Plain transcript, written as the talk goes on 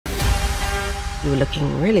You were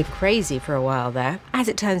looking really crazy for a while there. As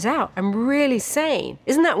it turns out, I'm really sane.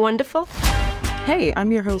 Isn't that wonderful? Hey,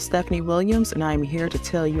 I'm your host, Stephanie Williams, and I'm here to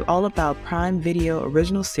tell you all about Prime Video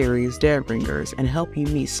original series, Dead Ringers, and help you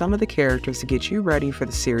meet some of the characters to get you ready for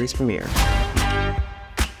the series premiere.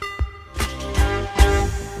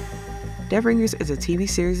 Dead Ringers is a TV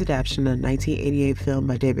series adaptation of the 1988 film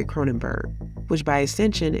by David Cronenberg, which by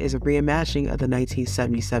extension is a reimagining of the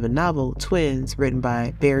 1977 novel Twins, written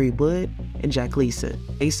by Barry Wood and Jack Leeson,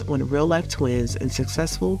 based on real-life twins and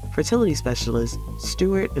successful fertility specialists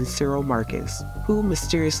Stuart and Cyril Marcus, who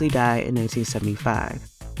mysteriously died in 1975.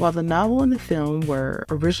 While the novel and the film were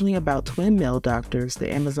originally about twin male doctors,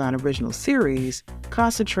 the Amazon original series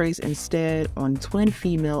concentrates instead on twin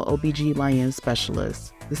female OBGYN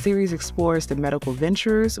specialists. The series explores their medical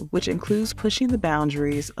ventures, which includes pushing the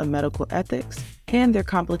boundaries of medical ethics and their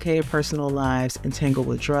complicated personal lives entangled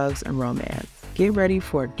with drugs and romance. Get ready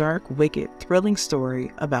for a dark, wicked, thrilling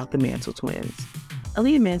story about the Mantle twins.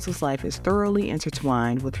 Elliot Mantle's life is thoroughly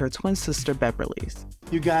intertwined with her twin sister Beverly's.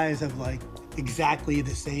 You guys have exactly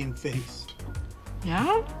the same face.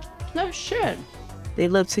 Yeah? No shit. They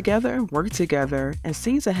live together, work together, and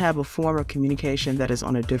seem to have a form of communication that is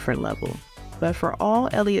on a different level. But for all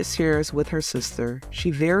Elliot shares with her sister,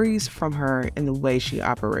 she varies from her in the way she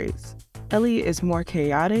operates. Elliot is more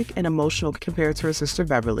chaotic and emotional compared to her sister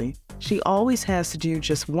Beverly. She always has to do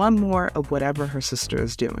just one more of whatever her sister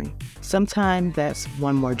is doing. Sometimes that's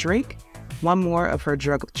one more drink, one more of her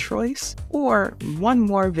drug of choice, or one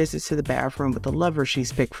more visit to the bathroom with the lover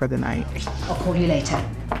she's picked for the night. I'll call you later.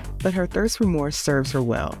 But her thirst for more serves her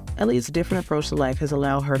well. Elliot's different approach to life has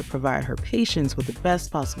allowed her to provide her patients with the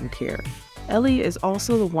best possible care. Elliot is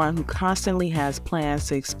also the one who constantly has plans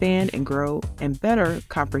to expand and grow and better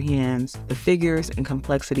comprehends the figures and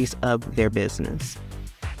complexities of their business.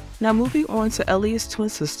 Now moving on to Elliot's twin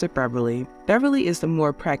sister Beverly. Beverly is the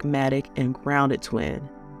more pragmatic and grounded twin.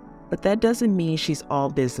 But that doesn't mean she's all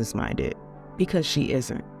business-minded, because she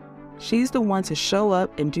isn't. She's the one to show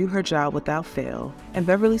up and do her job without fail, and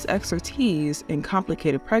Beverly's expertise in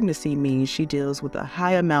complicated pregnancy means she deals with a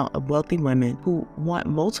high amount of wealthy women who want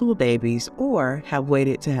multiple babies or have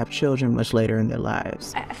waited to have children much later in their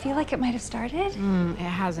lives. I feel like it might have started. It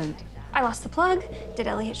hasn't. I lost the plug. Did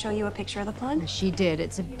Elliot show you a picture of the plug? She did.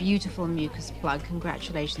 It's a beautiful mucus plug.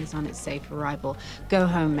 Congratulations on its safe arrival. Go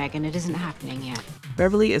home, Megan. It isn't happening yet.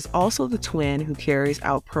 Beverly is also the twin who carries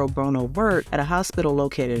out pro bono work at a hospital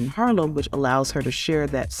located in Harlem, which allows her to share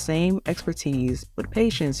that same expertise with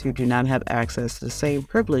patients who do not have access to the same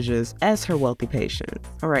privileges as her wealthy patients.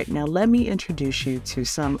 All right, now let me introduce you to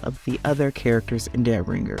some of the other characters in Dead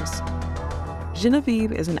Ringers.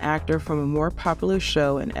 Genevieve is an actor from a more popular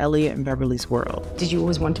show in Elliot and Beverly's world. Did you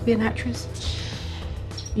always want to be an actress?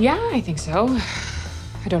 Yeah, I think so.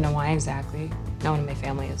 I don't know why exactly. No one in my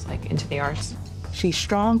family is into the arts. She's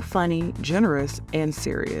strong, funny, generous, and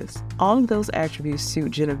serious. All of those attributes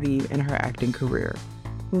suit Genevieve in her acting career.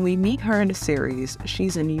 When we meet her in the series,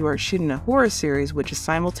 she's in New York shooting a horror series, which is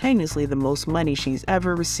simultaneously the most money she's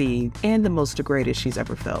ever received and the most degraded she's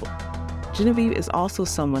ever felt. Genevieve is also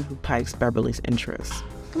someone who piques Beverly's interests.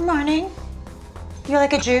 Good morning. You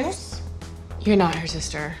like a juice? You're not her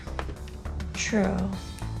sister. True.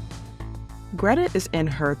 Greta is in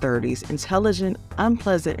her 30s, intelligent,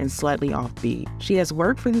 unpleasant, and slightly offbeat. She has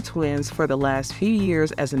worked for the twins for the last few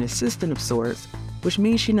years as an assistant of sorts, which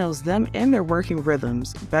means she knows them and their working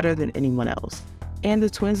rhythms better than anyone else. And the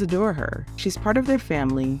twins adore her. She's part of their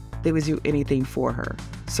family. They would do anything for her.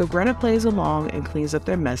 So Greta plays along and cleans up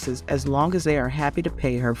their messes as long as they are happy to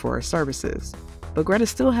pay her for her services. But Greta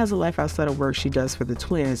still has a life outside of work she does for the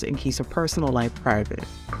twins and keeps her personal life private.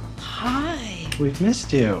 Hi. We've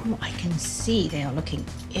missed you. Oh, I can see they are looking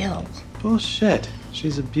ill. Bullshit.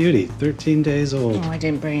 She's a beauty, 13 days old. Oh, I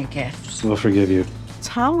didn't bring a gift. We'll forgive you.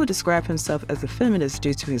 Tom would describe himself as a feminist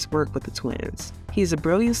due to his work with the twins. He is a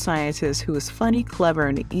brilliant scientist who is funny, clever,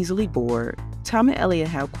 and easily bored. Tom and Elliot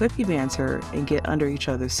have quippy banter and get under each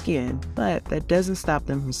other's skin, but that doesn't stop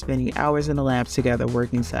them from spending hours in the lab together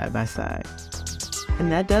working side by side.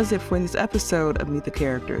 And that does it for this episode of Meet the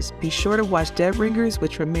Characters. Be sure to watch Dead Ringers,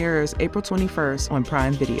 which premieres April 21st on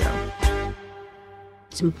Prime Video.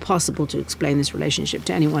 It's impossible to explain this relationship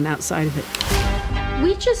to anyone outside of it.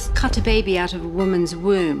 We just cut a baby out of a woman's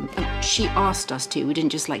womb. She asked us to. We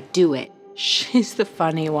didn't just do it. She's the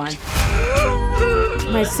funny one.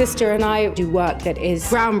 My sister and I do work that is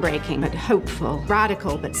Groundbreaking, but hopeful.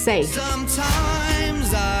 Radical, but safe.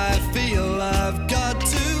 Sometimes I feel I've got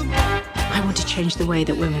to. I want to change the way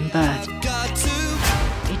that women birth. Got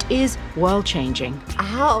to. It is world-changing.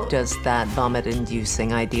 How does that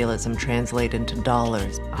vomit-inducing idealism translate into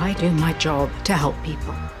dollars? I do my job to help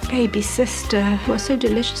people. Baby sister. You are so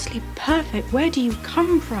deliciously perfect. Where do you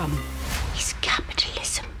come from? Is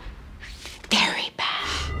capitalism very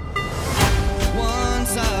bad?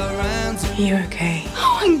 Once I ran to You okay?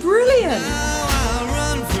 Oh, I'm brilliant! now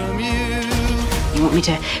I run from you. You want me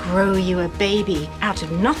to grow you a baby out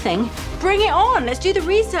of nothing? Bring it on! Let's do the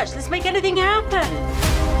research. Let's make anything happen.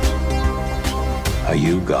 Are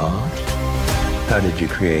you God? How did you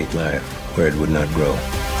create life where it would not grow?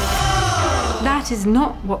 That is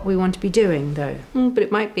not what we want to be doing, though. But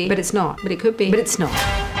it might be. But it's not. But it could be. But it's not.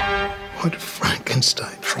 What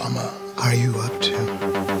Frankenstein trauma are you up to?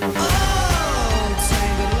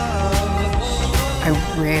 I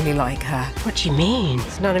really like her. What do you mean?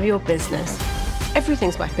 It's none of your business.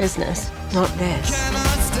 Everything's my business, not this.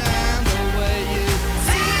 Cannot stand the way you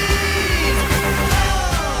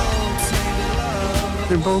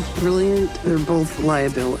They're both brilliant. They're both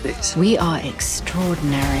liabilities. We are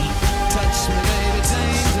extraordinary. touch me, baby,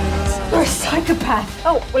 dangerous. You're a psychopath.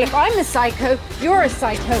 Oh, well, if I'm a psycho, you're a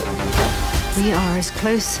psycho. We are as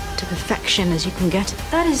close to perfection as you can get.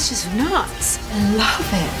 That is just nuts. I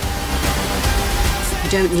love it. You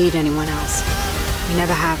don't need anyone else. You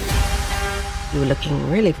never have. You were looking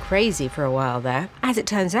really crazy for a while there. As it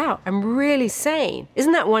turns out, I'm really sane.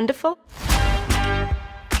 Isn't that wonderful?